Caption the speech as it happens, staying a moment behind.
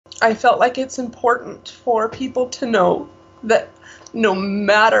I felt like it's important for people to know that no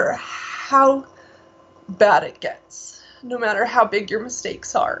matter how bad it gets, no matter how big your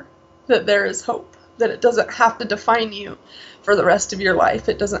mistakes are, that there is hope, that it doesn't have to define you for the rest of your life.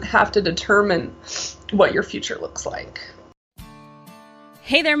 It doesn't have to determine what your future looks like.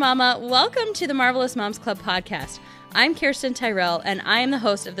 Hey there, Mama. Welcome to the Marvelous Moms Club podcast. I'm Kirsten Tyrell, and I am the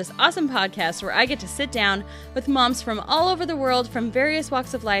host of this awesome podcast where I get to sit down with moms from all over the world from various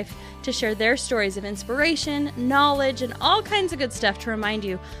walks of life to share their stories of inspiration, knowledge, and all kinds of good stuff to remind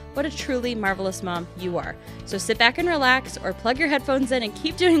you what a truly marvelous mom you are. So sit back and relax, or plug your headphones in and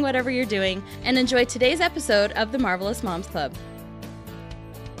keep doing whatever you're doing, and enjoy today's episode of the Marvelous Moms Club.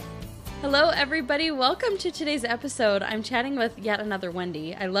 Hello, everybody. Welcome to today's episode. I'm chatting with yet another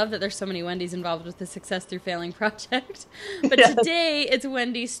Wendy. I love that there's so many Wendys involved with the Success Through Failing project. But yes. Today, it's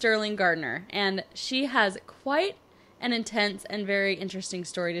Wendy Starling Gardiner, and she has quite an intense and very interesting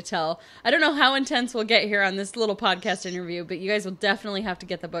story to tell. I don't know how intense we'll get here on this little podcast interview, but you guys will definitely have to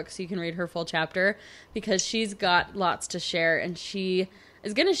get the book so you can read her full chapter, because she's got lots to share, and she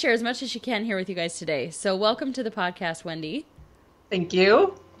is going to share as much as she can here with you guys today. So welcome to the podcast, Wendy. Thank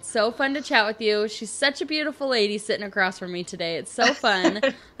you. So fun to chat with you. She's such a beautiful lady sitting across from me today. It's so fun.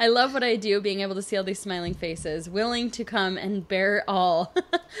 I love what I do, being able to see all these smiling faces, willing to come and bear it all.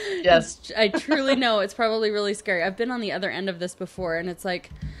 Yes. I truly know it's probably really scary. I've been on the other end of this before, and it's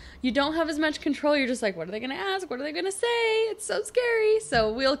like, you don't have as much control. You're just like, what are they going to ask? What are they going to say? It's so scary.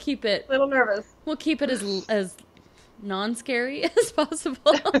 So we'll keep it. A little nervous. We'll keep it as non-scary as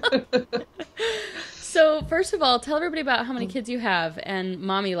possible. So, first of all, tell everybody about how many kids you have and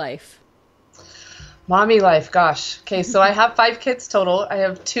mommy life. Mommy life, gosh. Okay, so I have 5 kids total. I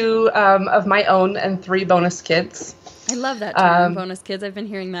have 2 of my own and 3 bonus kids. I love that term, bonus kids. I've been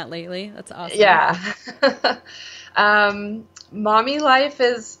hearing that lately. That's awesome. Yeah. Mommy life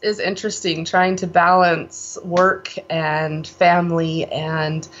is interesting, trying to balance work and family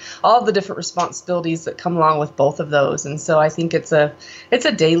and all the different responsibilities that come along with both of those. And so I think it's a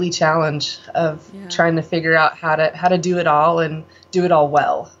daily challenge of trying to figure out how to do it all and do it all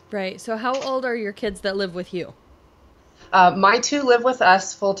well. Right. So how old are your kids that live with you? My 2 live with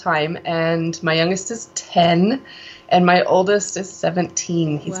us full time, and my youngest is 10. And my oldest is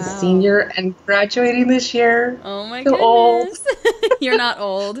 17. He's a senior and graduating this year. Oh my goodness. Old. You're not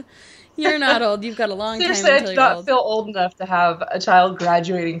old. You're not old. You've got a long Seriously, time until you're old. I do not feel old enough to have a child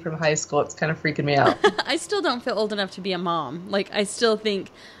graduating from high school. It's kind of freaking me out. I still don't feel old enough to be a mom. Like, I still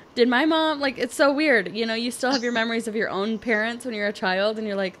think, did my mom, like, it's so weird. You know, you still have your memories of your own parents when you're a child, and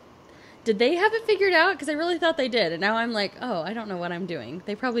you're like, did they have it figured out? Because I really thought they did. And now I'm like, oh, I don't know what I'm doing.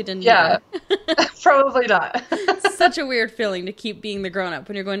 They probably didn't either. Probably not. Such a weird feeling to keep being the grown-up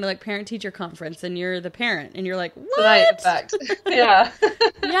when you're going to, like, parent-teacher conference and you're the parent. And you're like, what? Tonight, in fact. Yeah.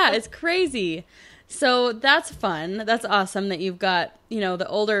 Yeah, it's crazy. So that's fun. That's awesome that you've got, you know, the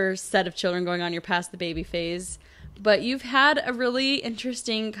older set of children going on. You're past the baby phase. But you've had a really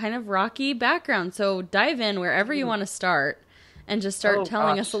interesting kind of rocky background. So dive in wherever you want to start. And just start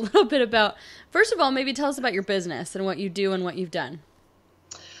telling us a little bit about, first of all, maybe tell us about your business and what you do and what you've done.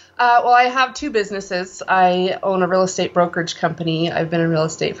 Well, I have 2 businesses. I own a real estate brokerage company. I've been in real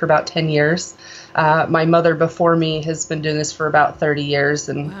estate for about 10 years. My mother before me has been doing this for about 30 years.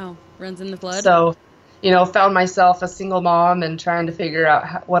 And wow, runs in the blood. So, you know, found myself a single mom and trying to figure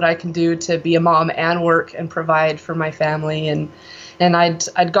out what I can do to be a mom and work and provide for my family. And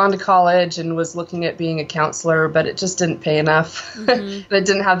I'd gone to college and was looking at being a counselor, but it just didn't pay enough. Mm-hmm. And it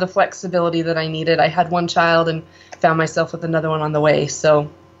didn't have the flexibility that I needed. I had 1 child and found myself with another one on the way.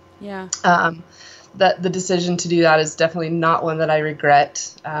 So yeah, the decision to do that is definitely not one that I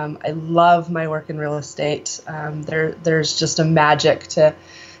regret. I love my work in real estate. There's just a magic to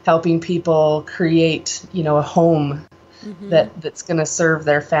helping people create, you know, a home that's going to serve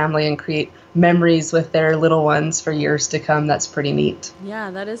their family and create memories with their little ones for years to come. That's pretty neat. Yeah,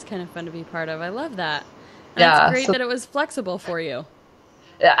 that is kind of fun to be part of. I love that. And it's great that it was flexible for you.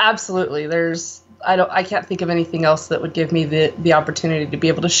 Yeah, absolutely. I can't think of anything else that would give me the opportunity to be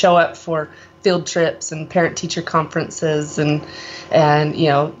able to show up for field trips and parent-teacher conferences and you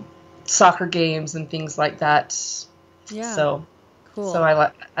know, soccer games and things like that. Yeah. So cool. So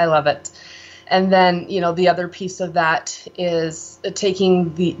I love it. And then, you know, the other piece of that is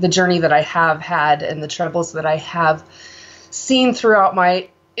taking the journey that I have had and the troubles that I have seen throughout my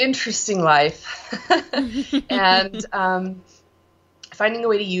interesting life and finding a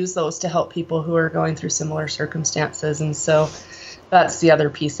way to use those to help people who are going through similar circumstances. And so that's the other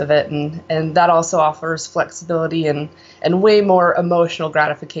piece of it. And that also offers flexibility and way more emotional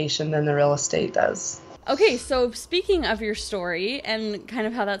gratification than the real estate does. Okay, so speaking of your story and kind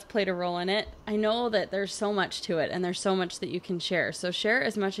of how that's played a role in it, I know that there's so much to it and there's so much that you can share. So share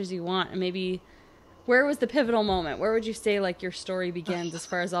as much as you want, and maybe where was the pivotal moment? Where would you say like your story begins as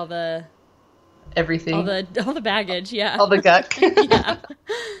far as all the Everything. all the baggage, yeah. All the guck. Yeah.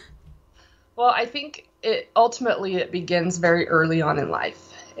 Well, I think it begins very early on in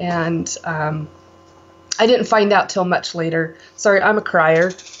life. And I didn't find out till much later. Sorry, I'm a crier.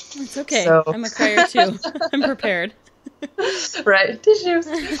 It's okay. So. I'm a crier too. I'm prepared. Right,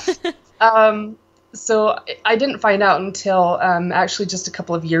 tissues. So I didn't find out until actually just a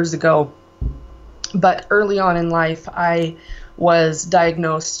couple of years ago. But early on in life, I was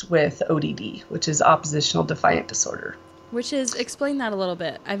diagnosed with ODD, which is oppositional defiant disorder. Which is, explain that a little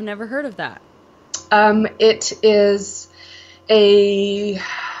bit. I've never heard of that. It is a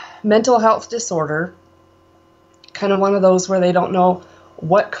mental health disorder, kind of one of those where they don't know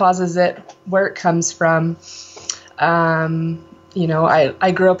what causes it, where it comes from. I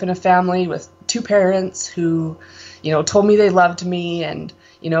grew up in a family with two parents who, told me they loved me. And,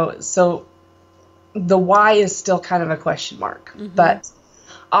 so the why is still kind of a question mark. Mm-hmm. But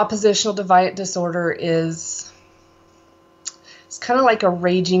oppositional defiant disorder it's kind of like a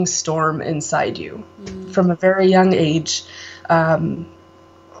raging storm inside you from a very young age. A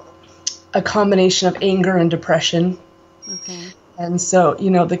combination of anger and depression. Okay. And so,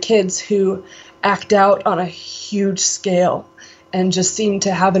 the kids who act out on a huge scale and just seem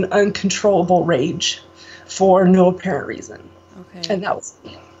to have an uncontrollable rage for no apparent reason. Okay. And that was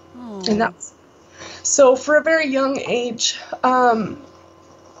me. Oh. So for a very young age, I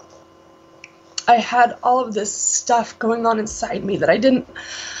had all of this stuff going on inside me that I didn't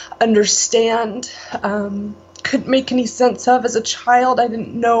understand, couldn't make any sense of as a child. I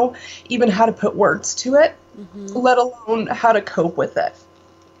didn't know even how to put words to it, let alone how to cope with it.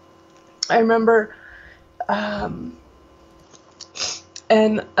 I remember, and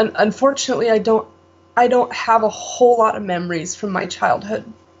unfortunately, I don't have a whole lot of memories from my childhood,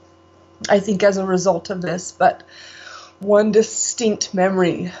 I think, as a result of this, but one distinct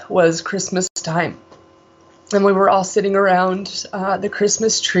memory was Christmas time. And we were all sitting around the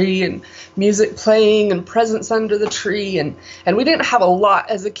Christmas tree and music playing and presents under the tree. And we didn't have a lot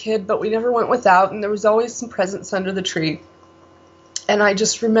as a kid, but we never went without. And there was always some presents under the tree. And I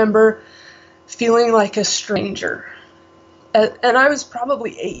just remember feeling like a stranger. And I was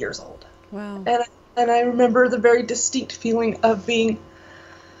probably 8 years old. Wow. And I remember the very distinct feeling of being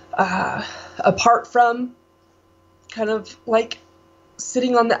apart from, kind of like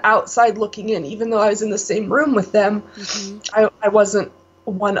sitting on the outside looking in. Even though I was in the same room with them, I wasn't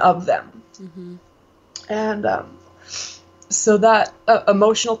one of them. And so that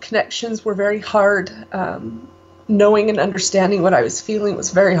emotional connections were very hard. Knowing and understanding what I was feeling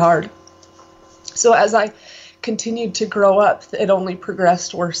was very hard. So as I continued to grow up, it only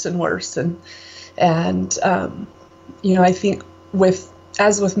progressed worse and worse. And I think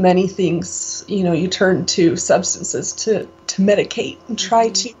as with many things, you turn to substances to medicate and try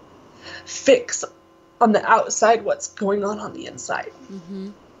to fix on the outside what's going on the inside.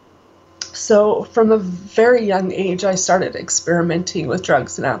 So from a very young age, I started experimenting with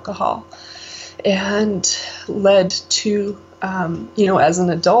drugs and alcohol, and led to, as an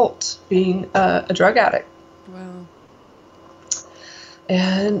adult, being a drug addict. Wow.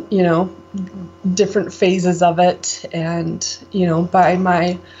 And, different phases of it. And, by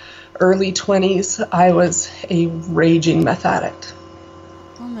my early 20s, I was a raging meth addict.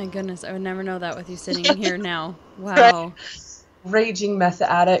 Oh my goodness. I would never know that with you sitting here now. Wow. Right. Raging meth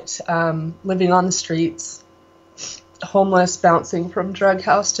addict, living on the streets, homeless, bouncing from drug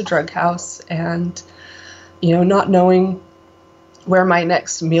house to drug house, and, not knowing where my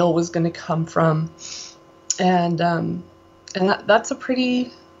next meal was going to come from. And that's a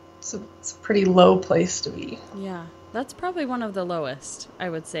pretty low place to be. Yeah, that's probably one of the lowest, I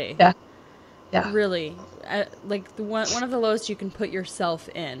would say. Yeah. Really, one of the lowest you can put yourself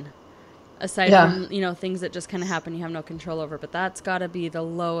in, aside from things that just kind of happen you have no control over. But that's got to be the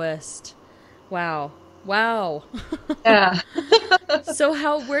lowest. Wow. Yeah. So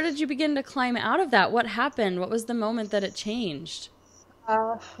where did you begin to climb out of that? What happened? What was the moment that it changed?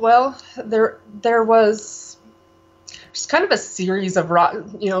 Well, there was just kind of a series of rock,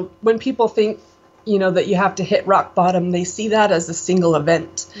 when people think, that you have to hit rock bottom, they see that as a single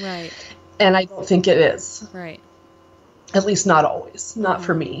event. Right. And I don't think it is. Right. At least not always, not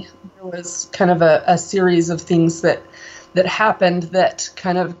for me. There was kind of a series of things that happened that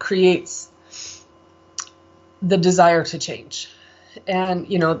kind of creates the desire to change. And,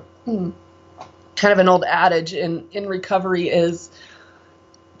 kind of an old adage in recovery is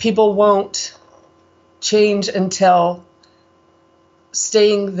people won't change until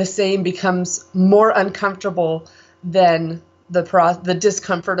staying the same becomes more uncomfortable than the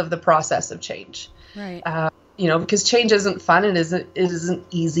discomfort of the process of change. Right. Because change isn't fun, and it isn't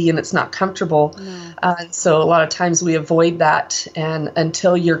easy, and it's not comfortable. No. And so a lot of times we avoid that, and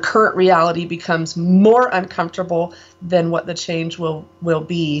until your current reality becomes more uncomfortable than what the change will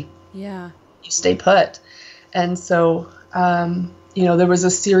be, yeah, you stay put. And so, there was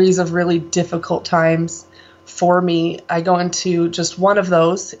a series of really difficult times for me. I go into just one of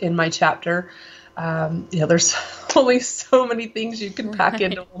those in my chapter. There's only so many things you can pack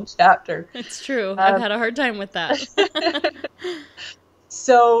into one chapter. It's true. I've had a hard time with that.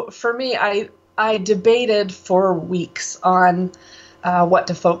 So for me, I debated for weeks on what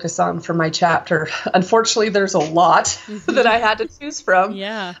to focus on for my chapter. Unfortunately, there's a lot that I had to choose from.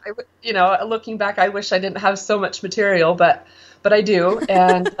 Yeah. Looking back, I wish I didn't have so much material, but I do.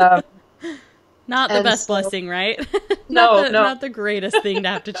 And not the best blessing, right? No. Not the greatest thing to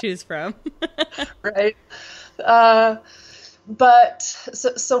have to choose from. Right. But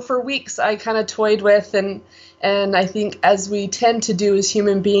so for weeks I kind of toyed with, and I think as we tend to do as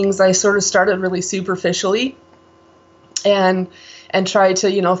human beings, I sort of started really superficially and tried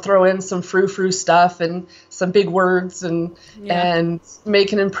to, throw in some frou-frou stuff and some big words and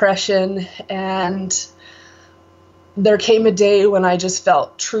make an impression. And there came a day when I just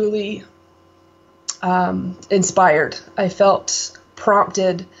felt truly inspired. I felt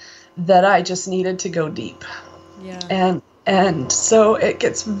prompted that I just needed to go deep. Yeah. And so it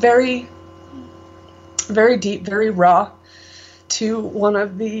gets very, very deep, very raw, to one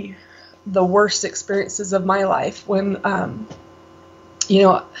of the worst experiences of my life when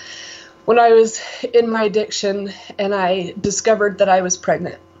when I was in my addiction and I discovered that I was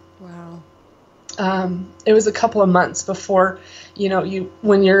pregnant. Wow. It was a couple of months before,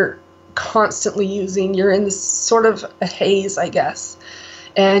 when you're constantly using, you're in this sort of a haze, I guess,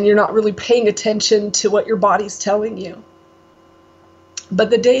 and you're not really paying attention to what your body's telling you. But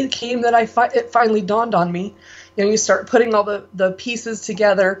the day came that it finally dawned on me. You start putting all the pieces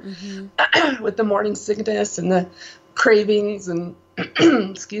together with the morning sickness and the cravings and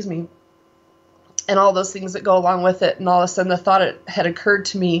excuse me, and all those things that go along with it. And all of a sudden the thought had occurred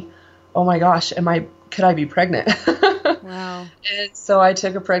to me, oh my gosh, could I be pregnant? Wow. And so I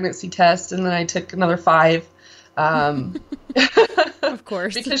took a pregnancy test, and then I took another 5. Of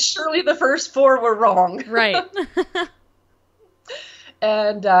course. Because surely the first 4 were wrong. Right.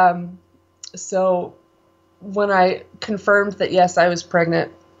 And so when I confirmed that, yes, I was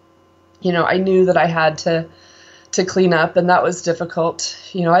pregnant, I knew that I had to clean up, and that was difficult.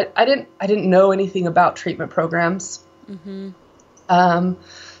 I didn't know anything about treatment programs. But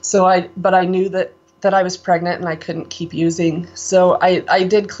I knew that I was pregnant and I couldn't keep using. So I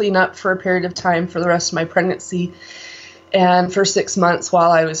did clean up for a period of time for the rest of my pregnancy and for 6 months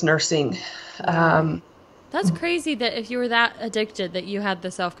while I was nursing. That's crazy that if you were that addicted that you had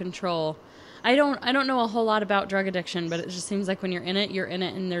the self-control. I don't know a whole lot about drug addiction, but it just seems like when you're in it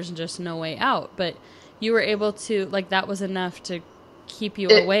and there's just no way out. But you were able to, that was enough to keep you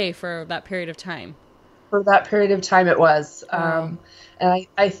away for that period of time. For that period of time it was. Wow. And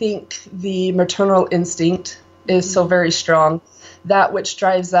I think the maternal instinct is so very strong, that which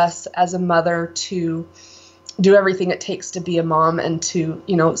drives us as a mother to do everything it takes to be a mom and to,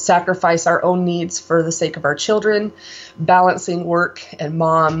 sacrifice our own needs for the sake of our children, balancing work and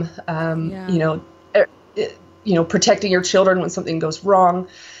mom, protecting your children when something goes wrong.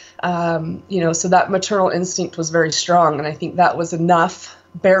 So that maternal instinct was very strong. And I think that was enough,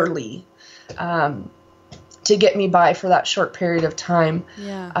 barely, to get me by for that short period of time.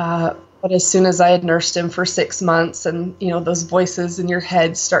 Yeah. But as soon as I had nursed him for 6 months and, those voices in your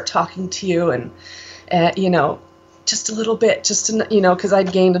head start talking to you and just a little bit, because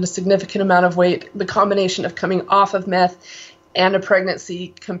I'd gained a significant amount of weight, the combination of coming off of meth and a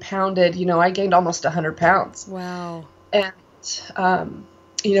pregnancy compounded, I gained almost 100 pounds. Wow. And,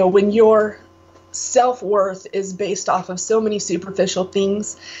 when your self-worth is based off of so many superficial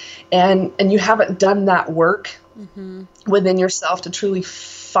things and you haven't done that work within yourself to truly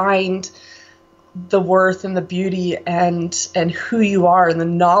find the worth and the beauty and who you are and the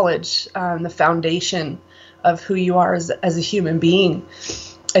knowledge, the foundation of who you are as a human being,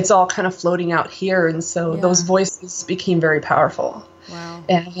 it's all kind of floating out here. And so those voices became very powerful. Wow.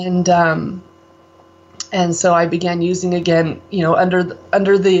 And so I began using again, under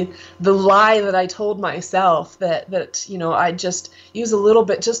the lie that I told myself that I'd just use a little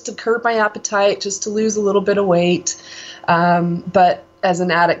bit just to curb my appetite, just to lose a little bit of weight. But as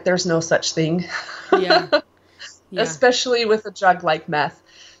an addict, there's no such thing. Yeah. Yeah. Especially with a drug like meth.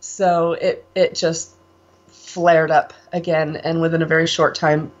 So it just flared up again. And within a very short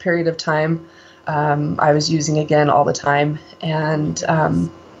period of time, I was using again all the time. And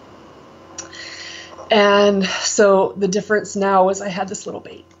so the difference now was I had this little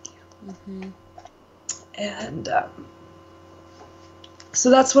baby. Mm-hmm. And so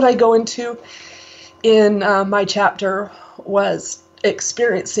that's what I go into in my chapter, was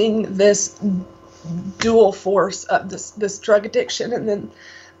experiencing this dual force of this drug addiction and then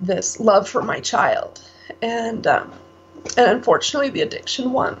this love for my child. And unfortunately, the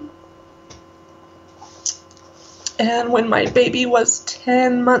addiction won. And when my baby was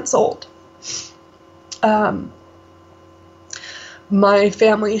 10 months old, my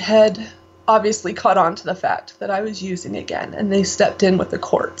family had obviously caught on to the fact that I was using again, and they stepped in with the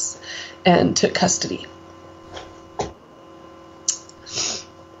courts and took custody.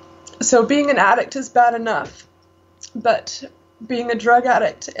 So being an addict is bad enough, but being a drug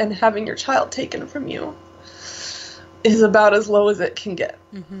addict and having your child taken from you is about as low as it can get.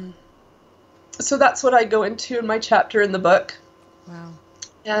 Mm-hmm. So that's what I go into in my chapter in the book. Wow.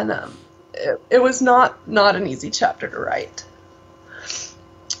 And it was not an easy chapter to write.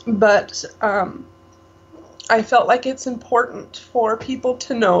 But I felt like it's important for people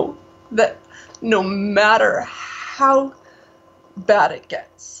to know that no matter how bad it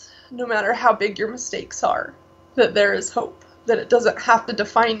gets, no matter how big your mistakes are, that there is hope, that it doesn't have to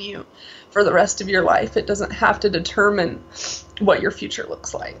define you for the rest of your life. It doesn't have to determine what your future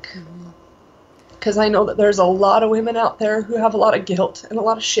looks like. Because I know that there's a lot of women out there who have a lot of guilt and a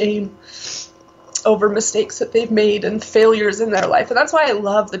lot of shame over mistakes that they've made and failures in their life. And that's why I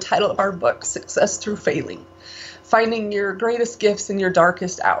love the title of our book, Success Through Failing. Finding your greatest gifts in your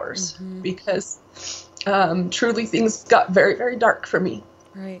darkest hours. Mm-hmm. Because truly things got very, very dark for me.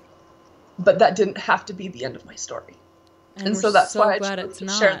 Right. But that didn't have to be the end of my story. And so that's why I chose to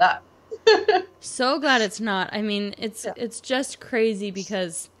share that. So glad it's not. I mean, it's just crazy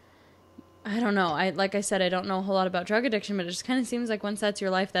because I don't know. Like I said, I don't know a whole lot about drug addiction, but it just kind of seems like once that's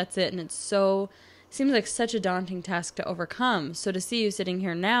your life, that's it. And seems like such a daunting task to overcome. So to see you sitting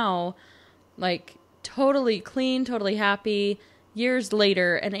here now, like totally clean, totally happy, years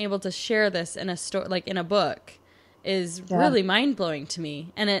later, and able to share this in a story, like in a book, is really mind blowing to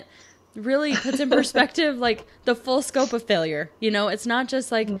me. And it really puts in perspective like the full scope of failure. You know, it's not just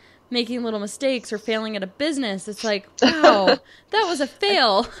like making little mistakes or failing at a business. It's like, wow, that was a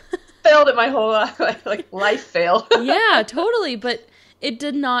fail. Failed at my whole life fail. Yeah, totally. But it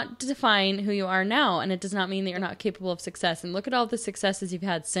did not define who you are now, and it does not mean that you're not capable of success. And look at all the successes you've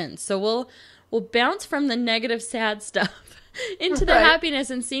had since. So we'll bounce from the negative, sad stuff into the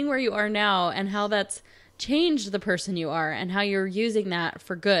happiness and seeing where you are now and how that's changed the person you are and how you're using that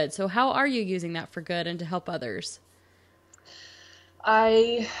for good. So how are you using that for good and to help others?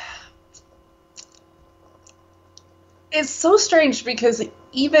 It's so strange because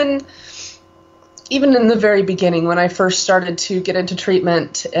even in the very beginning, when I first started to get into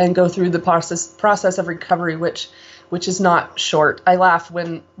treatment and go through the process of recovery, which is not short. I laugh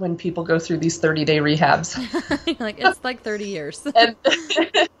when people go through these 30-day rehabs. Like, it's like 30 years.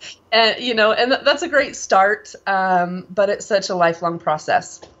 and you know, and that's a great start, but it's such a lifelong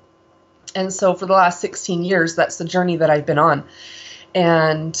process. And so for the last 16 years, that's the journey that I've been on.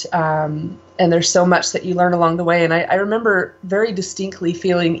 And there's so much that you learn along the way. And I remember very distinctly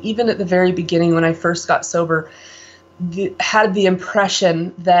feeling, even at the very beginning when I first got sober, had the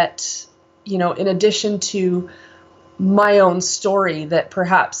impression that, you know, in addition to my own story, that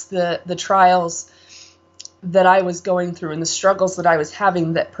perhaps the trials that I was going through and the struggles that I was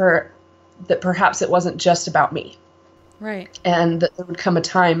having, that perhaps it wasn't just about me. Right. And that there would come a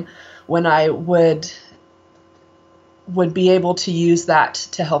time when I would be able to use that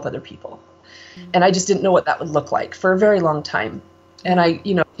to help other people. Mm-hmm. And I just didn't know what that would look like for a very long time. And I,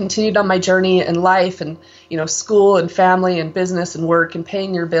 you know, continued on my journey in life and, you know, school and family and business and work and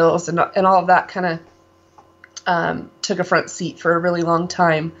paying your bills and all of that kind of took a front seat for a really long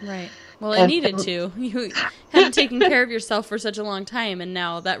time. Right. Well, it needed to. You hadn't taken care of yourself for such a long time, and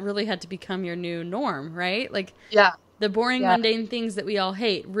now that really had to become your new norm, right? Like, the boring, mundane things that we all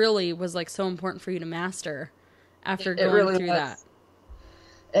hate really was like so important for you to master after going really through that.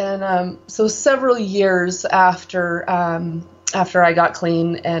 And so several years after I got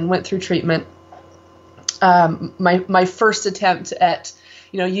clean and went through treatment, my first attempt at,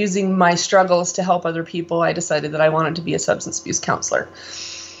 you know, using my struggles to help other people, I decided that I wanted to be a substance abuse counselor.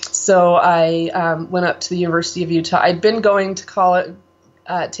 So I went up to the University of Utah. I'd been going to college,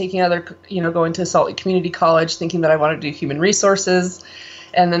 going to Salt Lake Community College, thinking that I wanted to do human resources.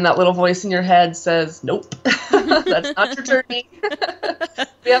 And then that little voice in your head says, nope, that's not your journey.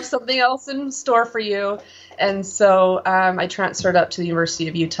 We have something else in store for you. And so I transferred up to the University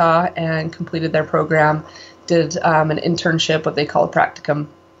of Utah and completed their program, did an internship, what they call a practicum,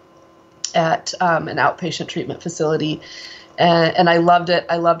 at an outpatient treatment facility. And I loved it.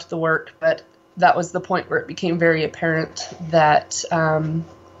 I loved the work, but that was the point where it became very apparent that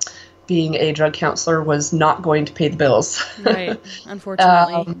being a drug counselor was not going to pay the bills. Right,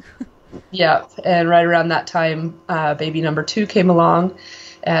 unfortunately. Yeah, and right around that time, baby number 2 came along,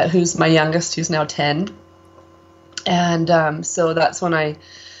 who's my youngest, who's now 10. And so that's when I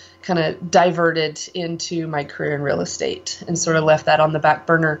kind of diverted into my career in real estate and sort of left that on the back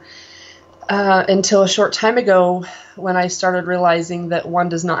burner until a short time ago when I started realizing that one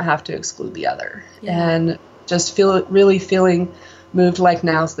does not have to exclude the other. Yeah. And just really feeling moved like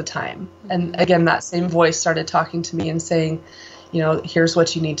now's the time. Mm-hmm. And again, that same voice started talking to me and saying, you know, here's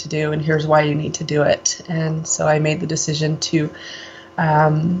what you need to do and here's why you need to do it. And so I made the decision to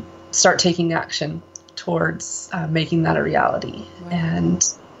start taking action towards making that a reality. Wow.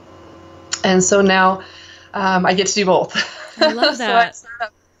 And so now I get to do both. I love that. So I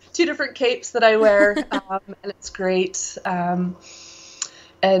have 2 different capes that I wear, and it's great.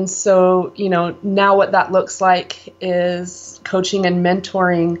 And so, you know, now what that looks like is coaching and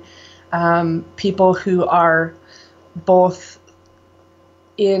mentoring people who are both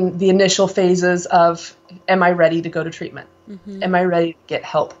in the initial phases of, am I ready to go to treatment? Mm-hmm. Am I ready to get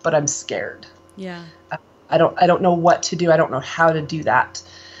help? But I'm scared. Yeah. I don't know what to do. I don't know how to do that.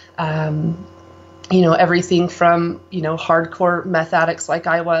 You know, everything from, you know, hardcore meth addicts like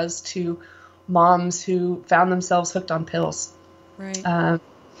I was to moms who found themselves hooked on pills. Right.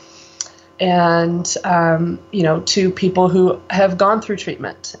 You know, to people who have gone through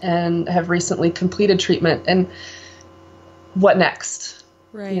treatment and have recently completed treatment, and what next?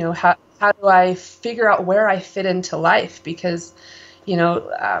 Right. You know, how do I figure out where I fit into life? Because, you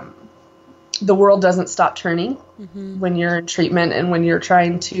know, the world doesn't stop turning mm-hmm. when you're in treatment and when you're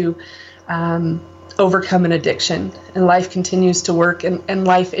trying to overcome an addiction, and life continues to work, and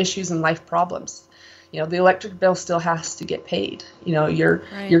life issues and life problems. You know, the electric bill still has to get paid. You know,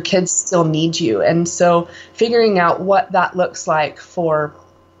 your kids still need you. And so figuring out what that looks like for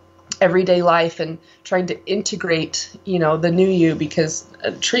everyday life and trying to integrate, you know, the new you, because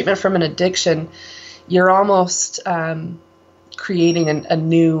treatment from an addiction, you're almost creating a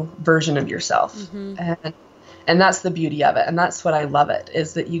new version of yourself. Mm-hmm. And that's the beauty of it. And that's what I love it,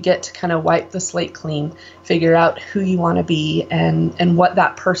 is that you get to kind of wipe the slate clean, figure out who you want to be and what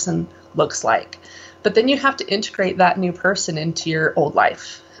that person looks like. But then you have to integrate that new person into your old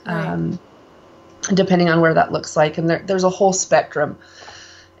life, right. Depending on where that looks like. And there's a whole spectrum.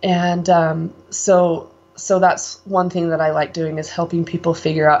 And so that's one thing that I like doing, is helping people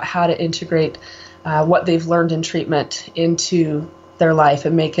figure out how to integrate what they've learned in treatment into their life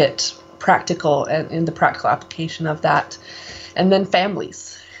and make it practical and in the practical application of that. And then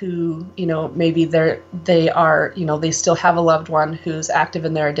families who, you know, maybe they are, you know, they still have a loved one who's active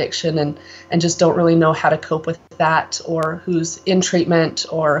in their addiction and just don't really know how to cope with that, or who's in treatment,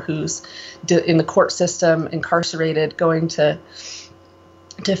 or who's in the court system, incarcerated, going to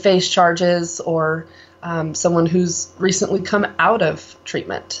face charges, or someone who's recently come out of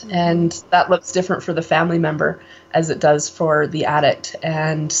treatment. And that looks different for the family member as it does for the addict.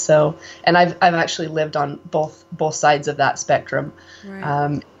 And so, and I've actually lived on both sides of that spectrum.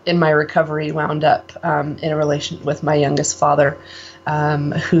 Right. In my recovery, wound up in a relation with my youngest father,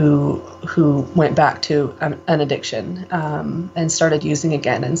 who went back to an addiction and started using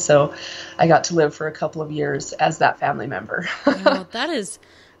again. And so I got to live for a couple of years as that family member. Wow, that is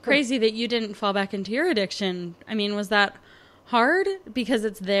crazy that you didn't fall back into your addiction. I mean, was that hard because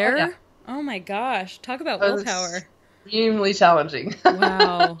it's there? Oh, yeah. Oh my gosh. Talk about willpower. Extremely challenging.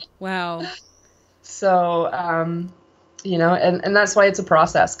 Wow. So, you know, and that's why it's a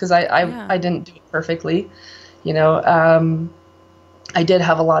process, because I didn't do it perfectly. You know, I did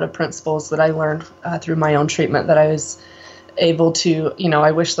have a lot of principles that I learned through my own treatment that I was able to, you know,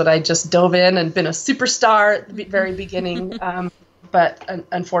 I wish that I just dove in and been a superstar at the very beginning. But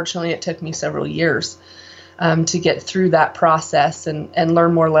unfortunately, it took me several years to get through that process and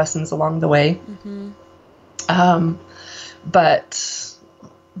learn more lessons along the way. Mm-hmm.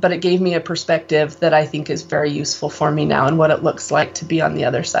 But it gave me a perspective that I think is very useful for me now, and what it looks like to be on the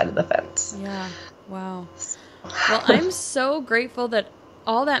other side of the fence. Yeah. Wow. Well, I'm so grateful that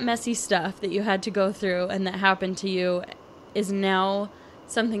all that messy stuff that you had to go through and that happened to you is now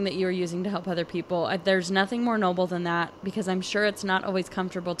something that you are using to help other people. There's nothing more noble than that, because I'm sure it's not always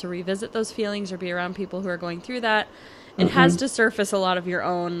comfortable to revisit those feelings or be around people who are going through that. It mm-hmm. has to surface a lot of your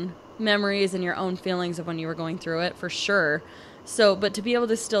own memories and your own feelings of when you were going through it, for sure. So, but to be able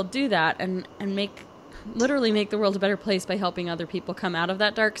to still do that and literally make the world a better place by helping other people come out of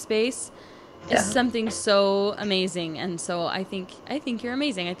that dark space is something so amazing. And so I think you're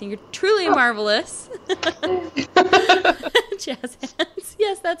amazing. I think you're truly marvelous. Jazz hands.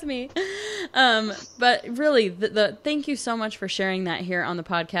 Yes, that's me. But really, the thank you so much for sharing that here on the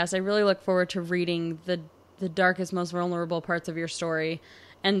podcast. I really look forward to reading the darkest, most vulnerable parts of your story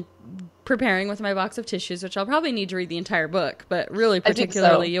and preparing with my box of tissues, which I'll probably need to read the entire book, but really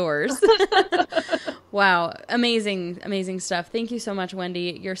particularly yours. Wow. Amazing stuff. Thank you so much,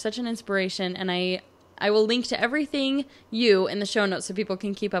 Wendy. You're such an inspiration. And I will link to everything in the show notes so people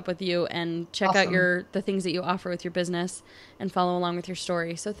can keep up with you and check out the things that you offer with your business and follow along with your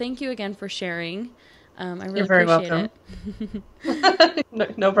story. So thank you again for sharing. I really You're very appreciate welcome.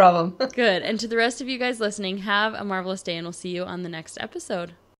 it. No problem. Good. And to the rest of you guys listening, have a marvelous day, and we'll see you on the next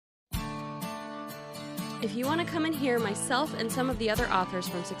episode. If you want to come and hear myself and some of the other authors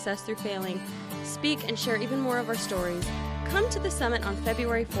from Success Through Failing speak and share even more of our stories, come to the summit on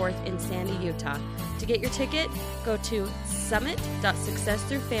February 4th in Sandy, Utah. To get your ticket, go to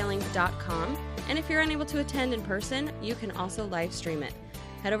summit.successthroughfailing.com. And if you're unable to attend in person, you can also live stream it.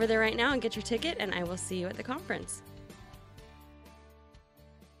 Head over there right now and get your ticket, and I will see you at the conference.